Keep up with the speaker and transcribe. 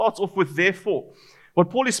starts off with therefore. What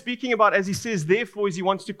Paul is speaking about as he says therefore is he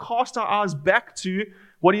wants to cast our eyes back to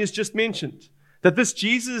what he has just mentioned. That this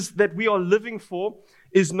Jesus that we are living for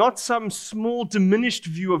is not some small diminished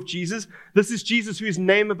view of Jesus. This is Jesus who is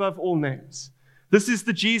name above all names. This is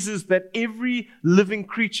the Jesus that every living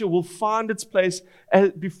creature will find its place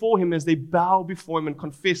before him as they bow before him and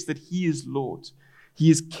confess that he is Lord. He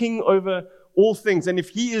is king over all things. And if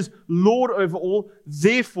he is Lord over all,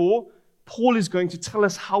 therefore, Paul is going to tell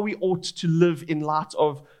us how we ought to live in light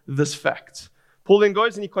of this fact. Paul then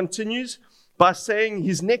goes and he continues by saying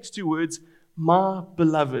his next two words, my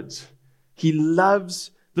beloved. He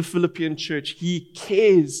loves the Philippian church. He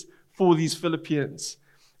cares for these Philippians.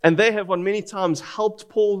 And they have on many times helped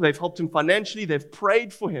Paul. They've helped him financially. They've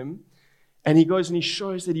prayed for him. And he goes and he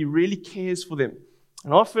shows that he really cares for them.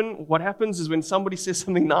 And often what happens is when somebody says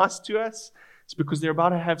something nice to us, it's because they're about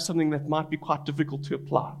to have something that might be quite difficult to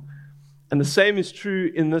apply. And the same is true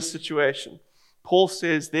in this situation. Paul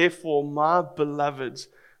says, therefore, my beloved,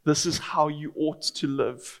 this is how you ought to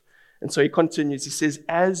live. And so he continues. He says,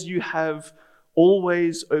 as you have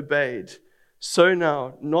always obeyed, so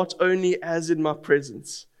now, not only as in my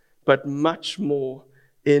presence, but much more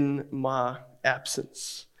in my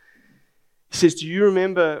absence. He says, do you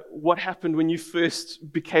remember what happened when you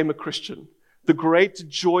first became a Christian? The great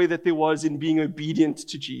joy that there was in being obedient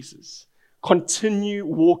to Jesus. Continue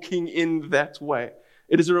walking in that way.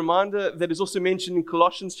 It is a reminder that is also mentioned in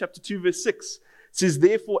Colossians chapter 2, verse 6. It says,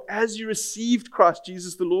 therefore, as you received Christ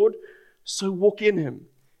Jesus the Lord, so walk in him.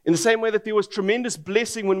 In the same way that there was tremendous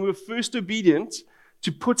blessing when we were first obedient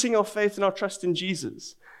to putting our faith and our trust in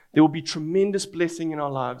Jesus, there will be tremendous blessing in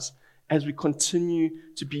our lives as we continue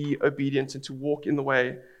to be obedient and to walk in the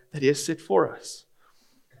way that he has set for us.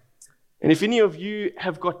 And if any of you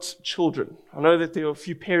have got children, I know that there are a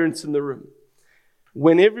few parents in the room.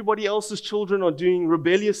 When everybody else's children are doing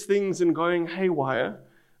rebellious things and going haywire,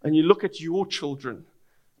 and you look at your children,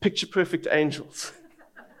 picture perfect angels.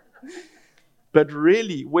 But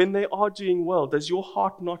really, when they are doing well, does your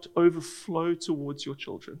heart not overflow towards your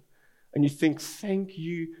children? And you think, thank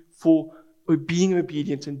you for being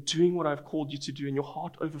obedient and doing what I've called you to do, and your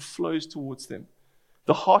heart overflows towards them.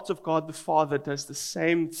 The heart of God the Father does the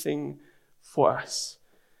same thing for us.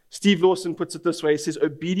 Steve Lawson puts it this way. He says,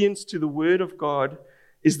 obedience to the word of God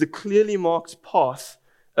is the clearly marked path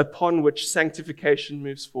upon which sanctification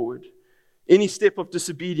moves forward. Any step of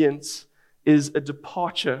disobedience is a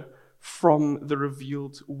departure from the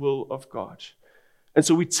revealed will of God. And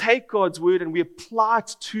so we take God's word and we apply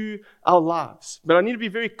it to our lives. But I need to be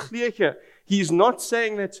very clear here. He is not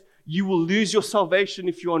saying that you will lose your salvation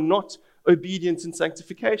if you are not obedient in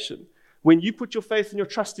sanctification. When you put your faith and your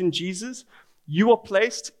trust in Jesus, you are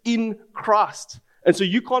placed in Christ. And so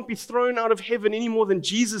you can't be thrown out of heaven any more than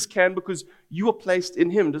Jesus can because you are placed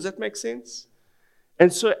in him. Does that make sense?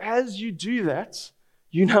 And so as you do that,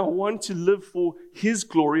 you now want to live for his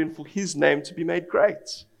glory and for his name to be made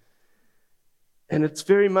great. And it's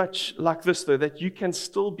very much like this, though, that you can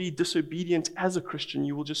still be disobedient as a Christian.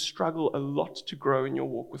 You will just struggle a lot to grow in your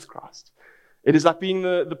walk with Christ. It is like being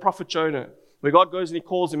the prophet Jonah, where God goes and he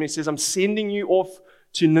calls him and he says, I'm sending you off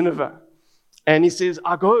to Nineveh. And he says,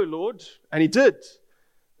 I go, Lord. And he did.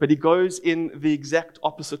 But he goes in the exact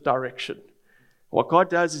opposite direction. What God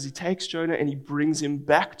does is he takes Jonah and he brings him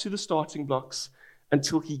back to the starting blocks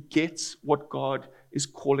until he gets what God is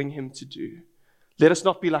calling him to do. Let us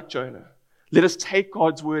not be like Jonah. Let us take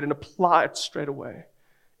God's word and apply it straight away.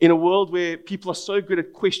 In a world where people are so good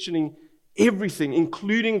at questioning everything,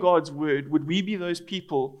 including God's word, would we be those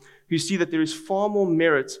people who see that there is far more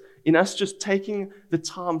merit in us just taking the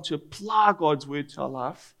time to apply God's word to our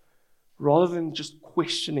life rather than just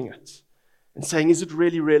questioning it and saying, is it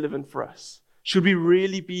really relevant for us? Should we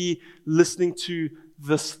really be listening to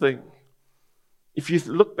this thing? If you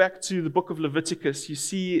look back to the book of Leviticus, you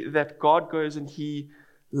see that God goes and he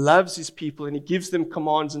loves his people and he gives them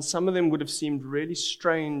commands, and some of them would have seemed really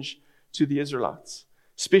strange to the Israelites,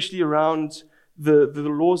 especially around the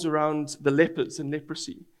laws around the lepers and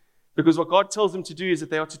leprosy. Because what God tells them to do is that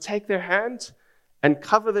they are to take their hand and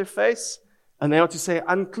cover their face, and they are to say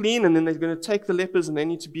unclean, and then they're going to take the lepers and they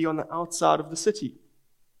need to be on the outside of the city.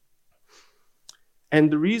 And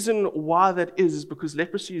the reason why that is because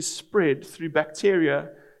leprosy is spread through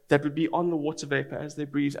bacteria that would be on the water vapor as they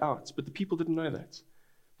breathe out. But the people didn't know that.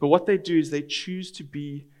 But what they do is they choose to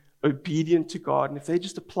be obedient to God. And if they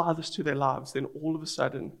just apply this to their lives, then all of a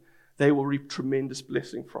sudden they will reap tremendous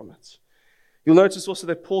blessing from it. You'll notice also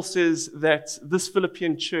that Paul says that this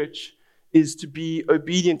Philippian church is to be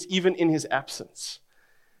obedient even in his absence.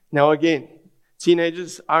 Now again,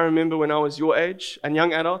 Teenagers, I remember when I was your age, and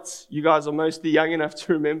young adults, you guys are mostly young enough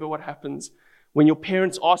to remember what happens when your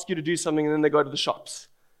parents ask you to do something and then they go to the shops.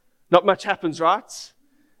 Not much happens, right?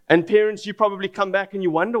 And parents, you probably come back and you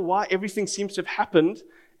wonder why everything seems to have happened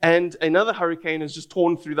and another hurricane has just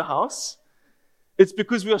torn through the house. It's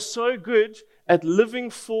because we are so good at living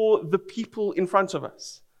for the people in front of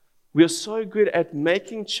us. We are so good at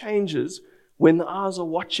making changes when the eyes are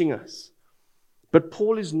watching us. But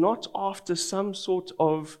Paul is not after some sort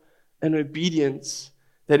of an obedience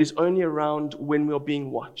that is only around when we are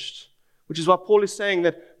being watched. Which is why Paul is saying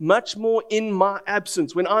that much more in my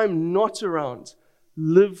absence, when I'm not around,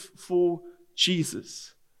 live for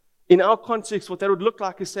Jesus. In our context, what that would look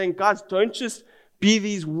like is saying, guys, don't just be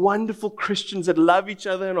these wonderful Christians that love each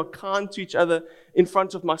other and are kind to each other in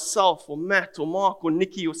front of myself or Matt or Mark or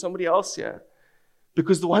Nikki or somebody else here.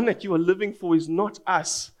 Because the one that you are living for is not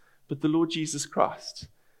us, but the Lord Jesus Christ.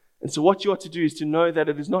 And so what you ought to do is to know that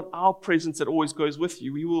it is not our presence that always goes with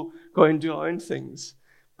you. We will go and do our own things,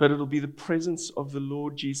 but it'll be the presence of the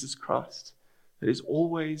Lord Jesus Christ that is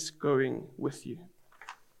always going with you.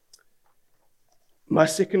 My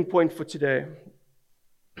second point for today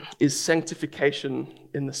is sanctification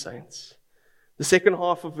in the saints. The second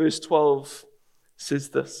half of verse 12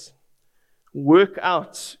 says this: work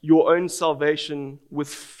out your own salvation with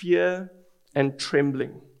fear and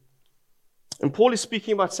trembling. And Paul is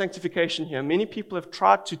speaking about sanctification here. Many people have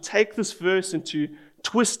tried to take this verse and to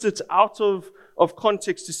twist it out of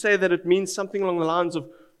context to say that it means something along the lines of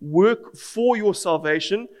work for your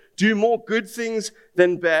salvation, do more good things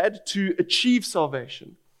than bad to achieve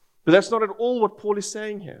salvation. But that's not at all what Paul is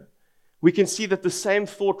saying here. We can see that the same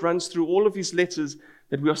thought runs through all of his letters,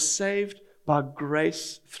 that we are saved by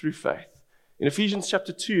grace through faith. In Ephesians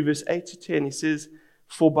chapter 2, verse 8 to 10, he says,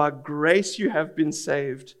 "For by grace you have been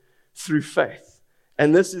saved through faith.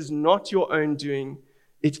 And this is not your own doing.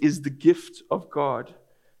 It is the gift of God,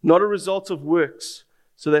 not a result of works,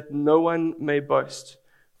 so that no one may boast.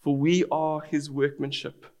 For we are his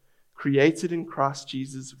workmanship, created in Christ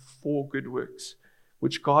Jesus for good works,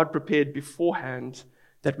 which God prepared beforehand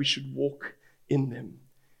that we should walk in them."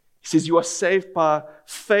 He says you are saved by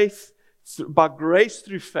faith, by grace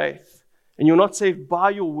through faith. And you're not saved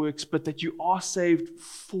by your works, but that you are saved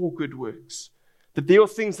for good works. That there are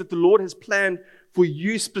things that the Lord has planned for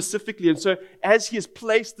you specifically. And so as he has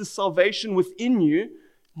placed the salvation within you,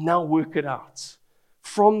 now work it out.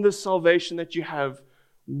 From the salvation that you have,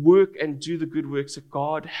 work and do the good works that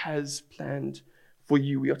God has planned for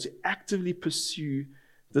you. We are to actively pursue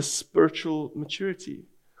the spiritual maturity.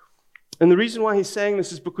 And the reason why he's saying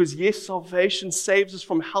this is because, yes, salvation saves us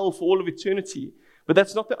from hell for all of eternity. But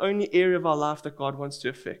that's not the only area of our life that God wants to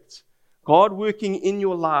affect. God working in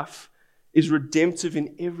your life is redemptive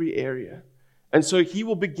in every area. And so he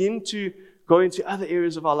will begin to go into other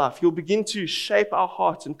areas of our life. He'll begin to shape our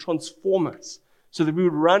hearts and transform us so that we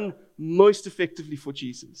would run most effectively for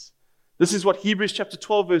Jesus. This is what Hebrews chapter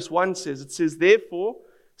 12 verse 1 says. It says, "Therefore,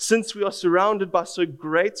 since we are surrounded by so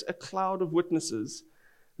great a cloud of witnesses,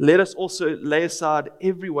 let us also lay aside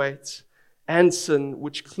every weight and sin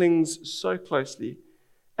which clings so closely,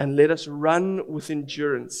 and let us run with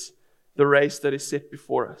endurance the race that is set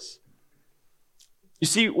before us." You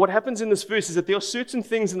see, what happens in this verse is that there are certain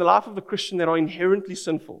things in the life of the Christian that are inherently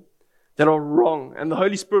sinful, that are wrong, and the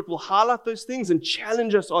Holy Spirit will highlight those things and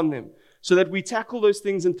challenge us on them so that we tackle those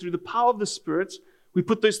things, and through the power of the Spirit, we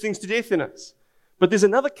put those things to death in us. But there's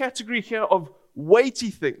another category here of weighty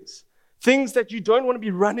things, things that you don't want to be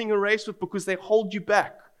running a race with because they hold you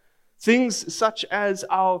back. Things such as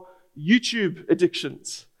our YouTube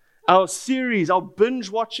addictions, our series, our binge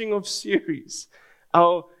watching of series,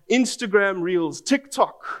 our Instagram reels,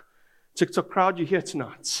 TikTok crowd, you're here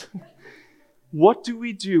tonight. What do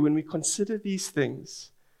we do when we consider these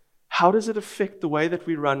things? How does it affect the way that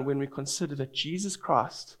we run when we consider that Jesus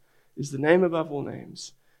Christ is the name above all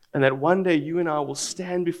names, and that one day you and I will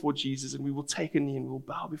stand before Jesus and we will take a knee and we'll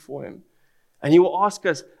bow before him? And he will ask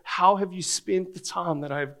us, how have you spent the time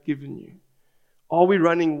that I have given you? Are we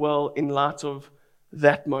running well in light of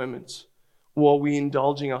that moment? Or are we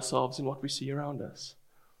indulging ourselves in what we see around us?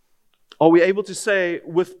 Are we able to say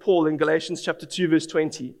with Paul in Galatians chapter 2 verse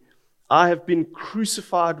 20, "I have been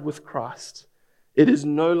crucified with Christ. It is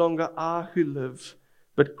no longer I who live,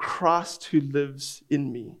 but Christ who lives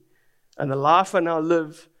in me. And the life I now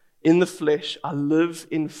live in the flesh, I live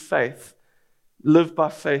in faith, live by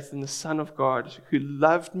faith in the Son of God who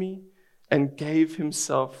loved me and gave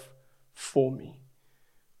himself for me."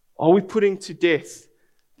 Are we putting to death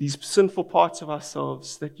these sinful parts of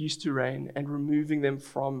ourselves that used to reign and removing them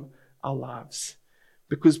from our lives?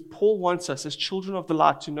 Because Paul wants us as children of the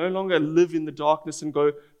light to no longer live in the darkness and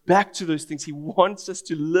go back to those things. He wants us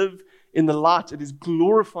to live in the light. It is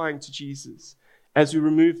glorifying to Jesus as we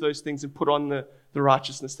remove those things and put on the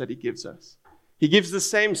righteousness that he gives us. He gives the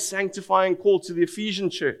same sanctifying call to the Ephesian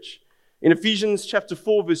church. In Ephesians chapter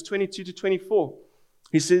 4, verse 22 to 24,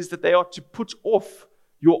 he says that they are to put off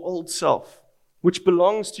your old self, which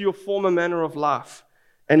belongs to your former manner of life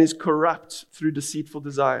and is corrupt through deceitful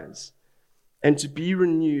desires, and to be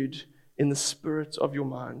renewed in the spirit of your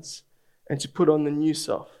minds, and to put on the new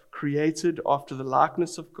self, created after the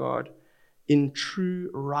likeness of God in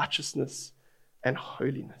true righteousness and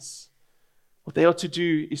holiness. What they are to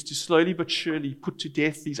do is to slowly but surely put to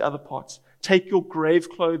death these other parts. Take your grave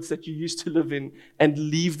clothes that you used to live in and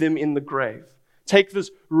leave them in the grave. Take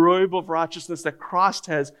this robe of righteousness that Christ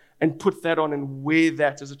has and put that on and wear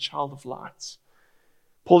that as a child of light.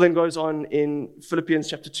 Paul then goes on in Philippians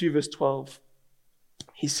chapter 2, verse 12.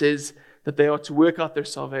 He says that they are to work out their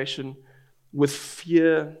salvation with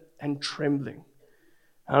fear and trembling.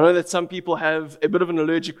 I know that some people have a bit of an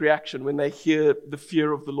allergic reaction when they hear the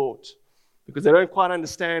fear of the Lord, because they don't quite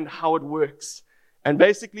understand how it works. And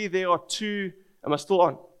basically there are two, am I still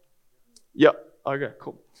on? Yeah, okay,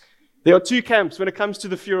 cool. There are two camps when it comes to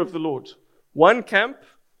the fear of the Lord. One camp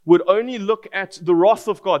would only look at the wrath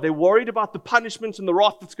of God. They're worried about the punishment and the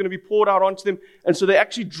wrath that's going to be poured out onto them. And so they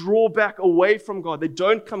actually draw back away from God. They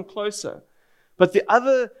don't come closer. But the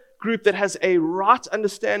other group that has a right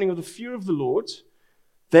understanding of the fear of the Lord,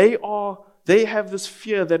 they have this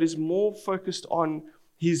fear that is more focused on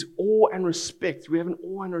his awe and respect. We have an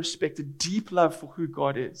awe and respect, a deep love for who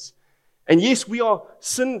God is. And yes, we are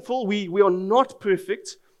sinful. We are not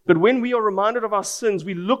perfect. But when we are reminded of our sins,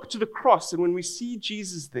 we look to the cross, and when we see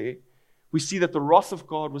Jesus there, we see that the wrath of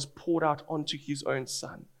God was poured out onto his own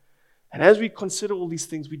Son. And as we consider all these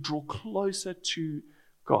things, we draw closer to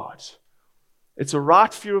God. It's a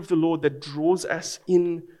right fear of the Lord that draws us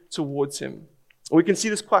in towards him. And we can see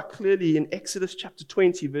this quite clearly in Exodus chapter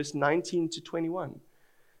 20, verse 19 to 21,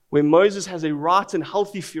 where Moses has a right and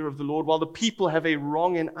healthy fear of the Lord, while the people have a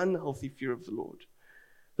wrong and unhealthy fear of the Lord.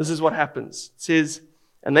 This is what happens. It says,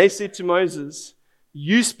 "And they said to Moses,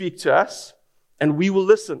 'You speak to us, and we will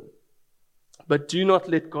listen. But do not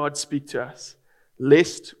let God speak to us,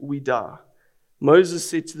 lest we die.' Moses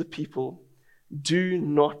said to the people, 'Do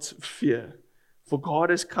not fear, for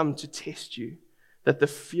God has come to test you, that the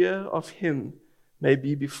fear of him may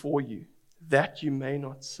be before you, that you may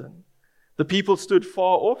not sin.' The people stood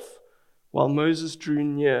far off, while Moses drew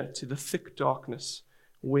near to the thick darkness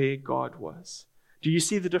where God was." Do you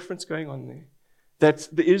see the difference going on there? That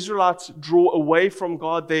the Israelites draw away from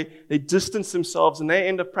God, they distance themselves, and they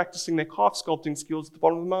end up practicing their calf sculpting skills at the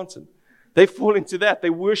bottom of the mountain. They fall into that.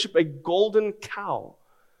 They worship a golden cow,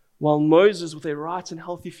 while Moses, with a right and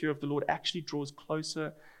healthy fear of the Lord, actually draws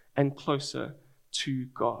closer and closer to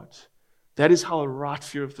God. That is how a right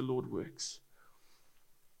fear of the Lord works.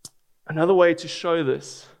 Another way to show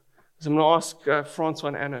this is I'm going to ask Francois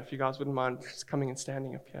and Anna, if you guys wouldn't mind just coming and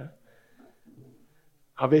standing up here.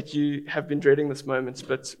 I bet you have been dreading this moment,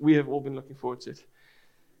 but we have all been looking forward to it.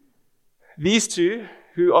 These two,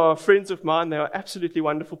 who are friends of mine, they are absolutely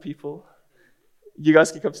wonderful people. You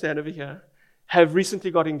guys can come stand over here. Have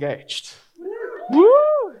recently got engaged.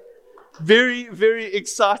 Woo! Very, very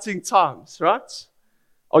exciting times, right?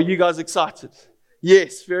 Are you guys excited?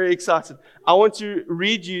 Yes, very excited. I want to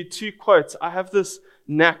read you two quotes. I have this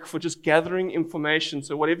knack for just gathering information,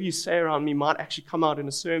 so whatever you say around me might actually come out in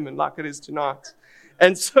a sermon like it is tonight.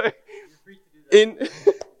 And so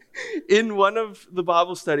in one of the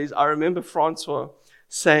Bible studies, I remember Francois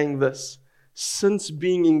saying this: "Since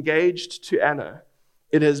being engaged to Anna,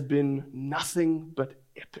 it has been nothing but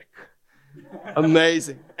epic."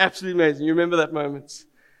 Amazing. Absolutely amazing. You remember that moment?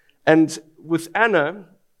 And with Anna,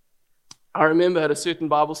 I remember at a certain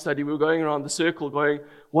Bible study, we were going around the circle going,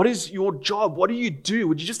 "What is your job? What do you do?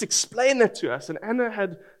 Would you just explain that to us?" And Anna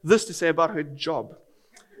had this to say about her job.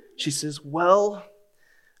 She says, "Well,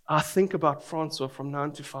 I think about Francois from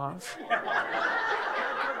 9 to 5.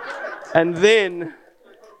 and then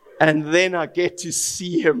I get to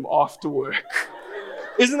see him after work."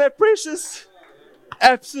 Isn't that precious?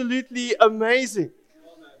 Absolutely amazing.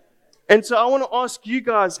 And so I want to ask you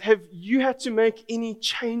guys, have you had to make any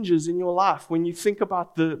changes in your life when you think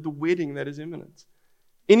about the wedding that is imminent?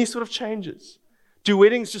 Any sort of changes? Do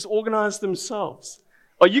weddings just organize themselves?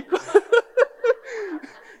 Are you...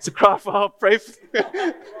 It's a cry for help. Pray for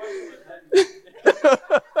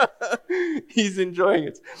He's enjoying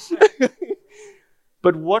it.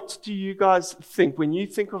 But what do you guys think? When you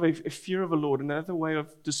think of a fear of the Lord, another way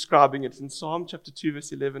of describing it in Psalm chapter 2,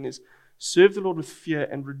 verse 11 is, Serve the Lord with fear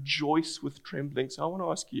and rejoice with trembling. So I want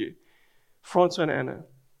to ask you, Francois and Anna,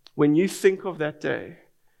 when you think of that day,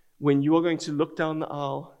 when you are going to look down the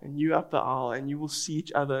aisle and you up the aisle and you will see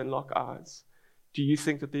each other and lock eyes, do you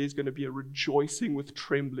think that there's going to be a rejoicing with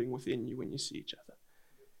trembling within you when you see each other?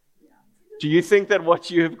 Do you think that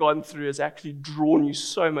what you have gone through has actually drawn you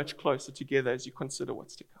so much closer together as you consider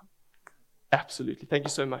what's to come? Absolutely. Thank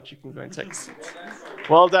you so much. You can go and take a seat.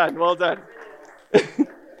 Well done. Well done.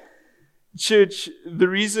 Church, the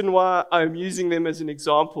reason why I'm using them as an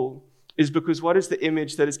example is because what is the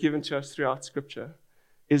image that is given to us throughout Scripture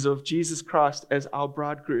is of Jesus Christ as our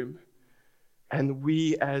bridegroom, and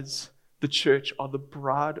we as the church are the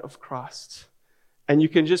bride of Christ. And you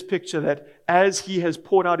can just picture that as He has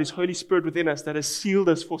poured out His Holy Spirit within us that has sealed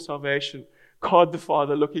us for salvation, God the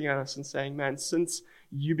Father looking at us and saying, man, since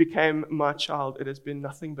you became my child, it has been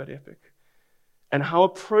nothing but epic. And how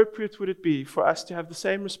appropriate would it be for us to have the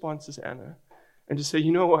same response as Anna and to say,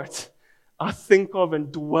 you know what? I think of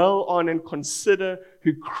and dwell on and consider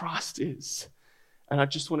who Christ is. And I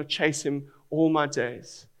just want to chase Him all my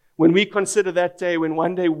days. When we consider that day, when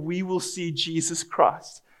one day we will see Jesus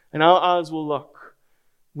Christ and our eyes will look,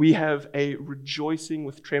 we have a rejoicing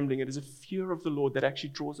with trembling. It is a fear of the Lord that actually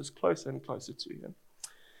draws us closer and closer to Him.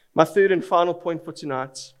 My third and final point for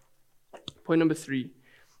tonight, point number 3,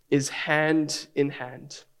 is hand in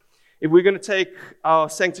hand. If we're going to take our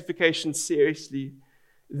sanctification seriously,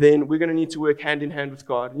 then we're going to need to work hand in hand with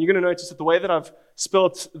God. And you're going to notice that the way that I've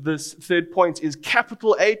spelt this third point is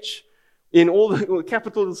capital H in all the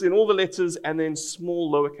capitals in all the letters and then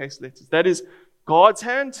small lowercase letters. That is God's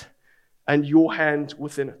hand and your hand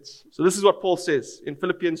within it. So this is what Paul says in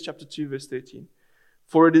Philippians chapter 2, verse 13.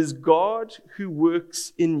 For it is God who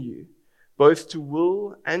works in you, both to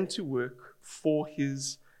will and to work for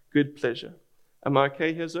His good pleasure. Am I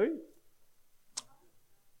okay here, Zoe?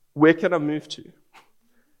 Where can I move to?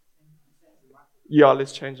 Yeah,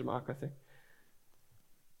 let's change the mic, I think.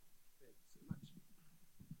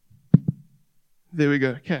 There we go.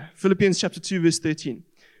 Okay. Philippians chapter 2, verse 13.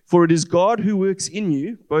 For it is God who works in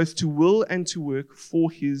you, both to will and to work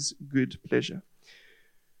for His good pleasure.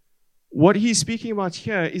 What he's speaking about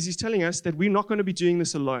here is he's telling us that we're not going to be doing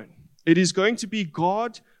this alone. It is going to be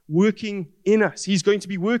God working in us. He's going to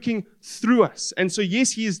be working through us. And so,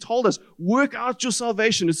 yes, He has told us, work out your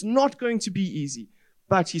salvation. It's not going to be easy.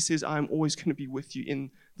 But He says, I'm always going to be with you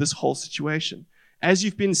in this whole situation. As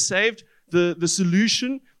you've been saved, the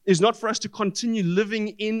solution is not for us to continue living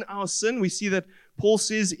in our sin. We see that Paul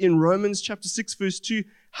says in Romans chapter 6, verse 2,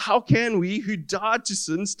 how can we who died to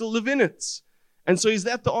sin still live in it? And so is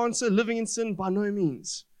that the answer? Living in sin? By no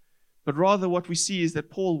means. But rather what we see is that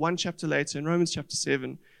Paul, one chapter later, in Romans chapter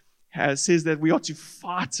 7, says that we are to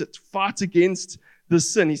fight against the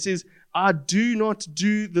sin. He says, I do not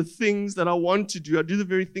do the things that I want to do. I do the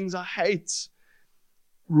very things I hate.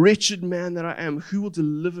 Wretched man that I am, who will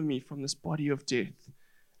deliver me from this body of death?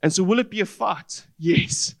 And so will it be a fight?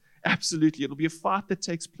 Yes, absolutely. It'll be a fight that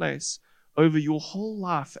takes place over your whole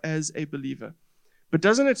life as a believer. But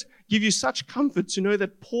doesn't it give you such comfort to know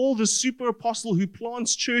that Paul, the super apostle who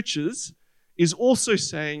plants churches, is also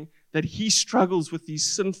saying that he struggles with these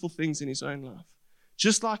sinful things in his own life?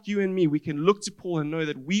 Just like you and me, we can look to Paul and know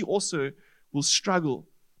that we also will struggle,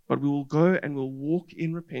 but we will go and we'll walk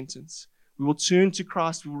in repentance. We will turn to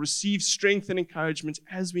Christ. We will receive strength and encouragement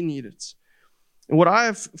as we need it. And what I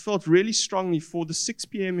have felt really strongly for the 6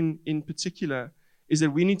 p.m. in particular is that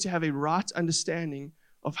we need to have a right understanding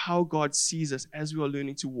of how God sees us as we are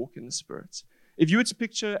learning to walk in the Spirit. If you were to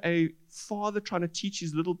picture a father trying to teach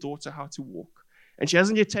his little daughter how to walk, and she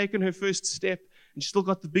hasn't yet taken her first step, and she's still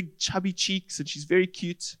got the big chubby cheeks, and she's very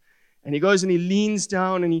cute, and he goes and he leans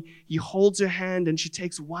down and he holds her hand and she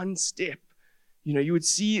takes one step. You know, you would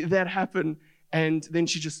see that happen, and then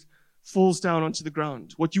she just falls down onto the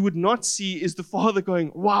ground. What you would not see is the father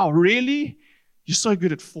going, wow, really? You're so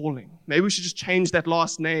good at falling. Maybe we should just change that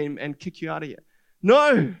last name and kick you out of here.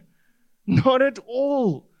 No, not at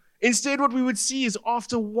all. Instead, what we would see is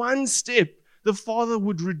after one step, the father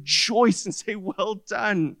would rejoice and say, well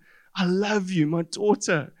done. I love you, my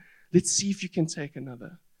daughter. Let's see if you can take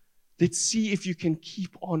another. Let's see if you can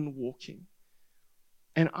keep on walking.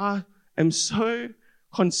 And I am so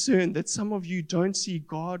concerned that some of you don't see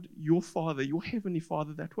God, your Father, your Heavenly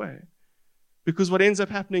Father, that way. Because what ends up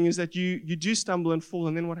happening is that you do stumble and fall,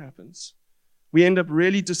 and then what happens? We end up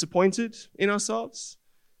really disappointed in ourselves.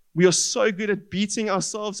 We are so good at beating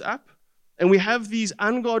ourselves up, and we have these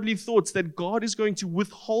ungodly thoughts that God is going to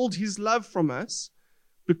withhold His love from us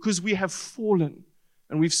because we have fallen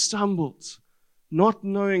and we've stumbled, not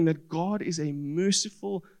knowing that God is a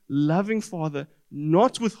merciful, loving Father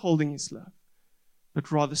not withholding his love,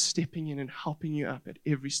 but rather stepping in and helping you up at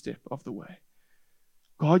every step of the way.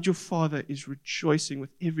 God, your Father, is rejoicing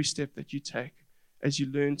with every step that you take as you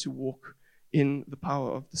learn to walk in the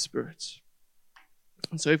power of the Spirit.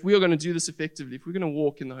 And so if we are going to do this effectively, if we're going to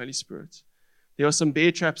walk in the Holy Spirit, there are some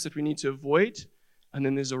bear traps that we need to avoid, and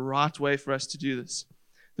then there's a right way for us to do this.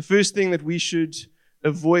 The first thing that we should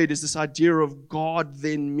avoid is this idea of God,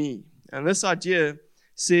 then me. And this idea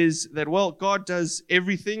says that, well, God does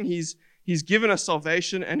everything. He's given us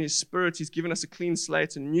salvation and his Spirit. He's given us a clean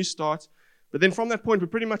slate and a new start. But then from that point, we're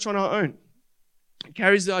pretty much on our own. It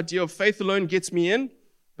carries the idea of faith alone gets me in,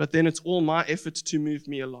 but then it's all my effort to move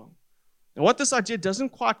me along. Now, what this idea doesn't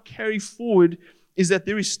quite carry forward is that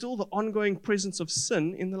there is still the ongoing presence of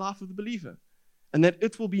sin in the life of the believer, and that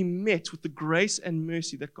it will be met with the grace and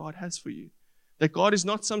mercy that God has for you. That God is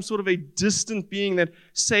not some sort of a distant being that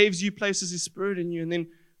saves you, places his Spirit in you, and then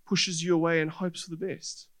pushes you away and hopes for the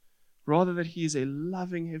best. Rather, that he is a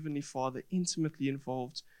loving Heavenly Father, intimately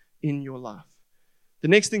involved in your life. The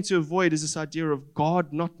next thing to avoid is this idea of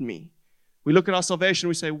God, not me. We look at our salvation,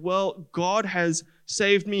 we say, well, God has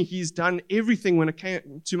saved me. He's done everything when it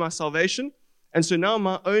came to my salvation. And so now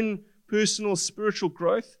my own personal spiritual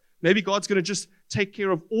growth, maybe God's going to just take care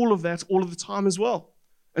of all of that all of the time as well.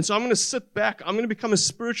 And so I'm going to sit back, I'm going to become a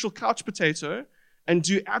spiritual couch potato and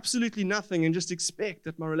do absolutely nothing and just expect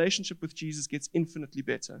that my relationship with Jesus gets infinitely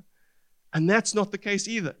better. And that's not the case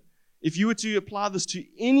either. If you were to apply this to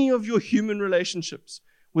any of your human relationships,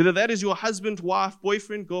 whether that is your husband, wife,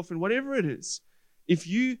 boyfriend, girlfriend, whatever it is, if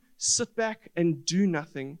you sit back and do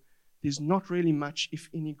nothing, there's not really much, if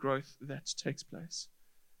any, growth that takes place.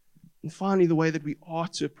 And finally, the way that we are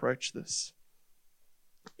to approach this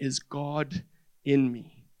is God in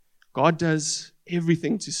me. God does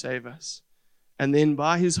everything to save us. And then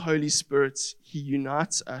by his Holy Spirit, he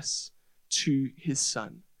unites us to his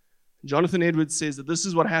Son. Jonathan Edwards says that this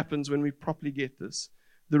is what happens when we properly get this.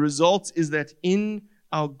 The result is that in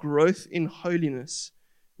our growth in holiness,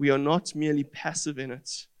 we are not merely passive in it,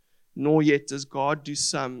 nor yet does God do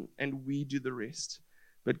some and we do the rest.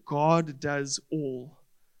 But God does all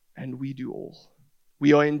and we do all.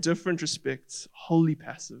 We are in different respects wholly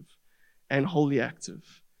passive and wholly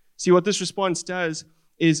active. See, what this response does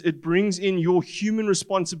is it brings in your human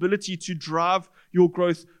responsibility to drive your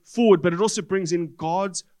growth forward, but it also brings in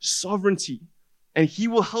God's sovereignty. And he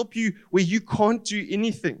will help you where you can't do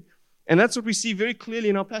anything. And that's what we see very clearly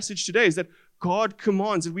in our passage today, is that God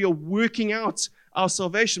commands that we are working out our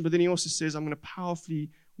salvation, but then he also says, I'm going to powerfully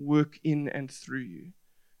work in and through you.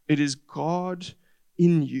 It is God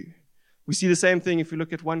in you. We see the same thing if we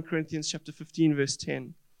look at 1 Corinthians chapter 15, verse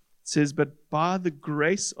 10. It says, but by the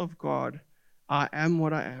grace of God, I am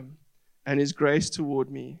what I am, and his grace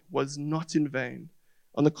toward me was not in vain.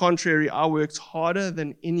 On the contrary, I worked harder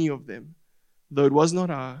than any of them, though it was not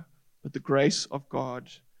I, but the grace of God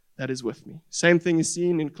that is with me. Same thing is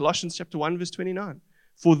seen in Colossians chapter 1, verse 29.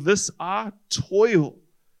 For this I toil,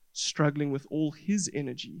 struggling with all his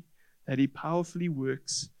energy, that he powerfully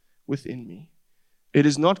works within me. It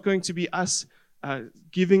is not going to be us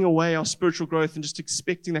giving away our spiritual growth and just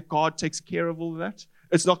expecting that God takes care of all of that.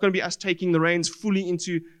 It's not going to be us taking the reins fully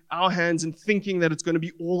into our hands and thinking that it's going to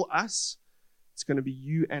be all us. It's going to be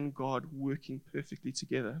you and God working perfectly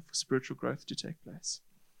together for spiritual growth to take place.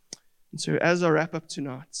 And so as I wrap up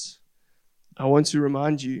tonight, I want to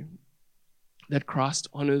remind you that Christ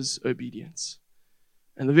honors obedience.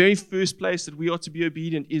 And the very first place that we ought to be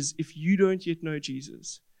obedient is, if you don't yet know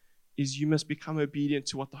Jesus, is you must become obedient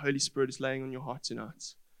to what the Holy Spirit is laying on your heart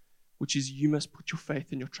tonight, which is you must put your faith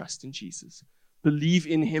and your trust in Jesus. Believe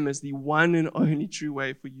in him as the one and only true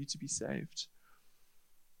way for you to be saved.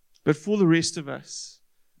 But for the rest of us,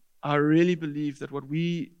 I really believe that what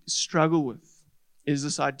we struggle with is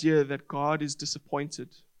this idea that God is disappointed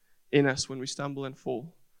in us when we stumble and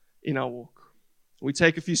fall in our walk. We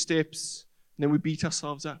take a few steps, and then we beat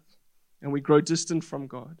ourselves up, and we grow distant from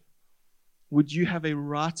God. Would you have a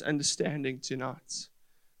right understanding tonight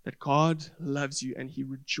that God loves you and he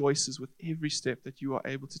rejoices with every step that you are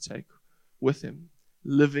able to take with him,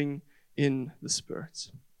 living in the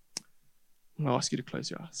Spirit? I'll ask you to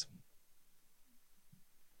close your eyes.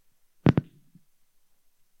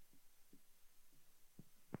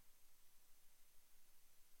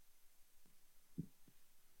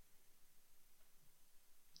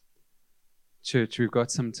 Church, we've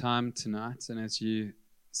got some time tonight, and as you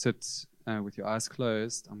sit with your eyes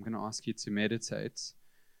closed, I'm going to ask you to meditate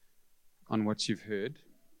on what you've heard.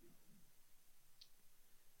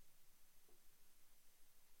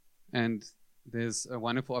 And there's a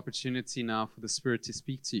wonderful opportunity now for the Spirit to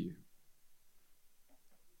speak to you.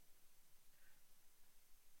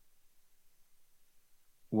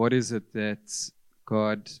 what is it that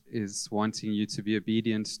God is wanting you to be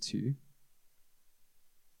obedient to?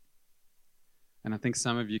 And I think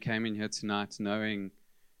some of you came in here tonight knowing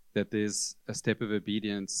that there's a step of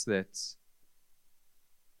obedience that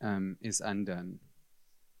is undone.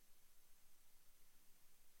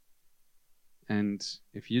 And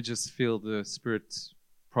if you just feel the Spirit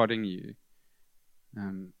prodding you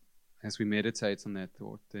as we meditate on that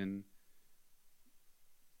thought, then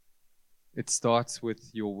it starts with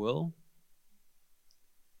your will.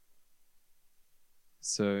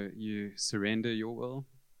 So you surrender your will.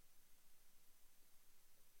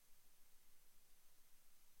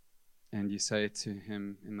 And you say to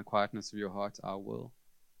him in the quietness of your heart, I will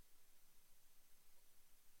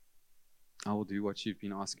do what you've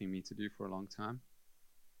been asking me to do for a long time.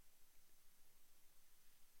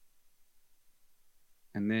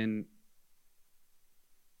 And then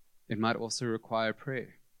it might also require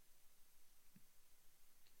prayer.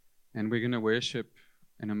 And we're going to worship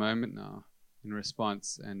in a moment now in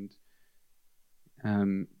response. And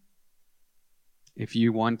if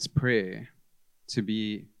you want prayer to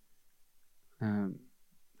be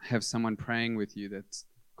have someone praying with you, that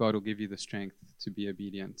God will give you the strength to be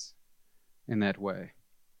obedient in that way,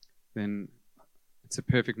 then it's a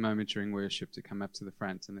perfect moment during worship to come up to the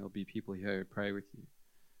front, and there'll be people here who pray with you.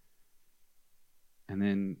 And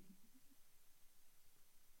then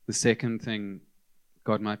the second thing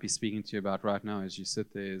God might be speaking to you about right now as you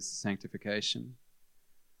sit there is sanctification.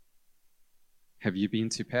 Have you been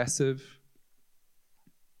too passive?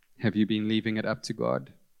 Have you been leaving it up to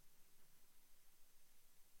God?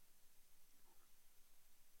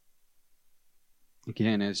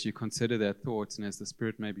 Again, as you consider that thought and as the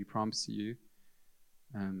Spirit maybe prompts you,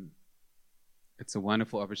 it's a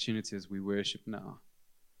wonderful opportunity as we worship now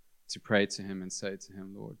to pray to him and say to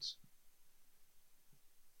him, Lord,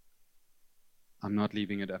 I'm not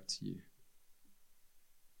leaving it up to you.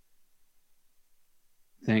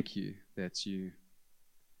 Thank you that you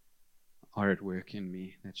are at work in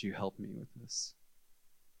me, that you help me with this.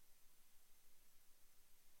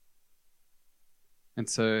 And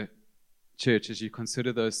so, church, as you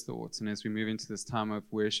consider those thoughts and as we move into this time of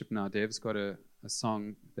worship now, Dev's got a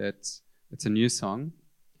song it's a new song.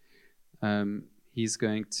 He's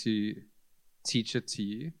going to teach it to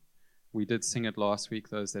you. We did sing it last week,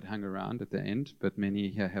 those that hung around at the end, but many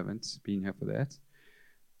here haven't been here for that.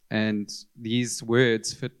 And these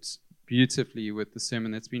words fit beautifully with the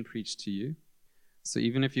sermon that's been preached to you. So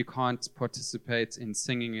even if you can't participate in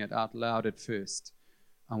singing it out loud at first,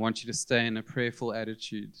 I want you to stay in a prayerful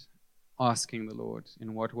attitude, asking the Lord,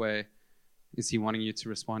 in what way is he wanting you to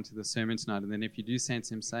respond to the sermon tonight? And then if you do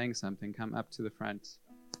sense him saying something, come up to the front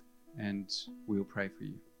and we'll pray for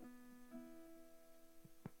you.